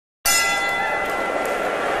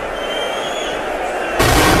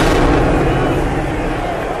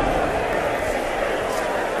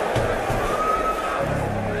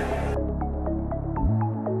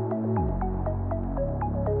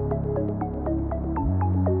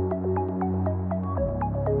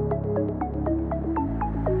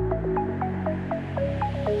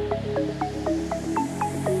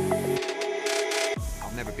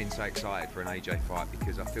excited for an AJ fight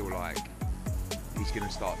because I feel like he's going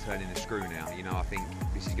to start turning the screw now. You know, I think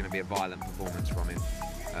this is going to be a violent performance from him.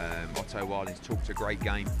 Otto Wilding's talked a great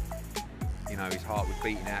game. You know, his heart was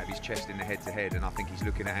beating out of his chest in the head-to-head, and I think he's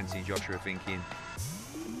looking at Anthony Joshua thinking,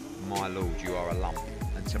 my lord, you are a lump.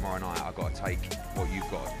 And tomorrow night I've got to take what you've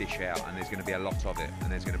got to dish out, and there's going to be a lot of it,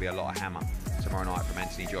 and there's going to be a lot of hammer tomorrow night from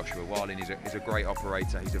Anthony Joshua. Wilding is a great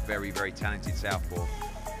operator. He's a very, very talented southpaw.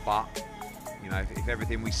 But, you know, if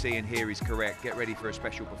everything we see and hear is correct, get ready for a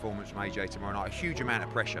special performance from AJ tomorrow night. A huge amount of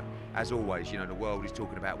pressure, as always. You know, the world is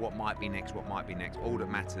talking about what might be next, what might be next. All that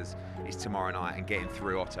matters is tomorrow night and getting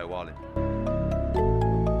through Otto Wilding.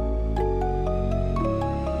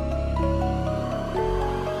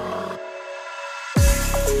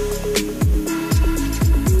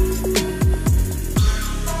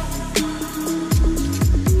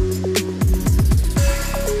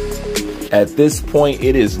 At this point,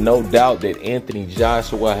 it is no doubt that Anthony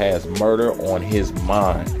Joshua has murder on his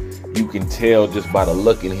mind. You can tell just by the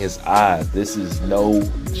look in his eyes. This is no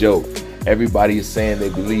joke. Everybody is saying they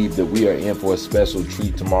believe that we are in for a special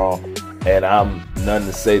treat tomorrow, and I'm none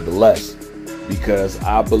to say the less, because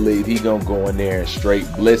I believe he gonna go in there and straight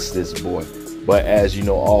blitz this boy. But as you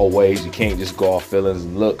know, always, you can't just go off feelings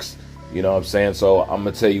and looks. You know what I'm saying? So I'm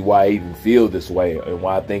gonna tell you why I even feel this way and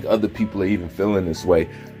why I think other people are even feeling this way.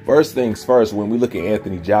 First things first, when we look at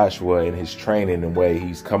Anthony Joshua and his training and the way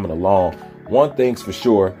he's coming along, one thing's for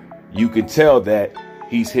sure, you can tell that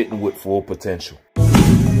he's hitting with full potential.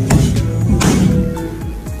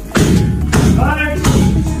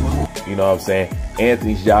 You know what I'm saying?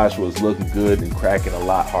 Anthony Joshua is looking good and cracking a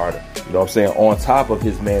lot harder. You know what I'm saying? On top of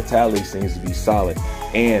his mentality seems to be solid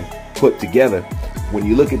and put together. When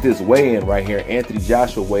you look at this weigh-in right here, Anthony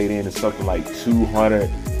Joshua weighed in at something like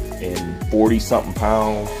 240 something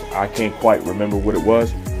pounds. I can't quite remember what it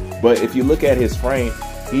was, but if you look at his frame,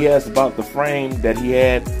 he has about the frame that he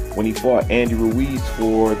had when he fought Andy Ruiz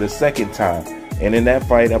for the second time, and in that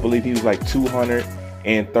fight I believe he was like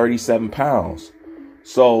 237 pounds.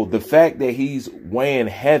 So the fact that he's weighing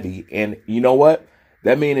heavy, and you know what,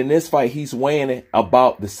 that means in this fight he's weighing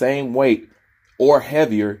about the same weight or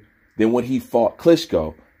heavier than when he fought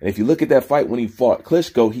Klitschko. And if you look at that fight when he fought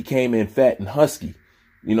Klitschko, he came in fat and husky.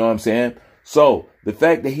 You know what I'm saying? So the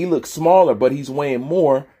fact that he looks smaller, but he's weighing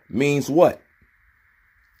more means what?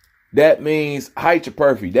 That means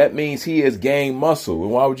hypertrophy. That means he has gained muscle.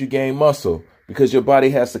 And why would you gain muscle? Because your body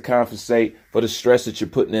has to compensate for the stress that you're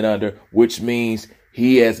putting it under, which means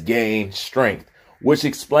he has gained strength, which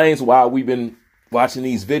explains why we've been watching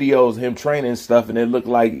these videos of him training and stuff, and it looked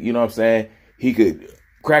like, you know what I'm saying, he could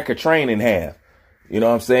crack a train in half. You know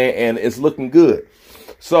what I'm saying? And it's looking good.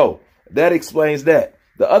 So that explains that.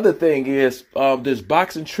 The other thing is this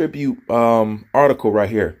Boxing Tribute article right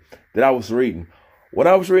here that I was reading. When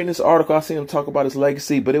I was reading this article, I seen him talk about his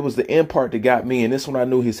legacy, but it was the end part that got me. And this one I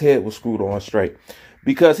knew his head was screwed on straight,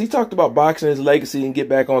 because he talked about boxing, his legacy, and get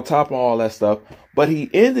back on top of all that stuff. But he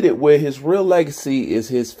ended it with his real legacy is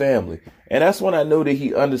his family. And that's when I knew that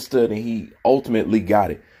he understood and he ultimately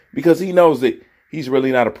got it, because he knows that he's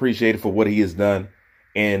really not appreciated for what he has done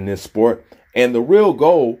in this sport. And the real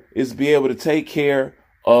goal is to be able to take care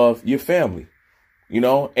of your family, you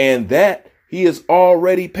know, and that he is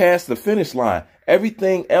already past the finish line.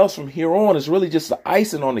 Everything else from here on is really just the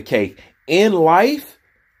icing on the cake. In life,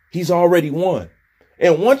 he's already won.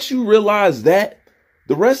 And once you realize that,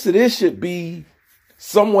 the rest of this should be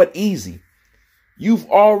somewhat easy. You've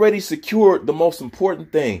already secured the most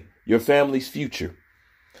important thing, your family's future.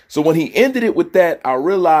 So when he ended it with that, I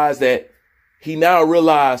realized that he now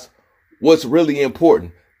realized what's really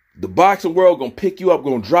important. The boxing world gonna pick you up,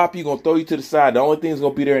 gonna drop you, gonna throw you to the side. The only thing that's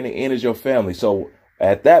gonna be there in the end is your family. So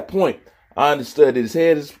at that point, I understood that his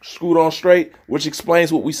head is screwed on straight, which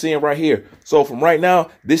explains what we're seeing right here. So from right now,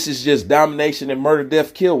 this is just domination and murder,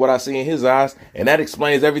 death, kill, what I see in his eyes. And that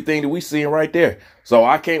explains everything that we're seeing right there. So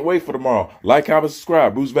I can't wait for tomorrow. Like, comment,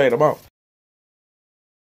 subscribe. Bruce Vane, I'm out.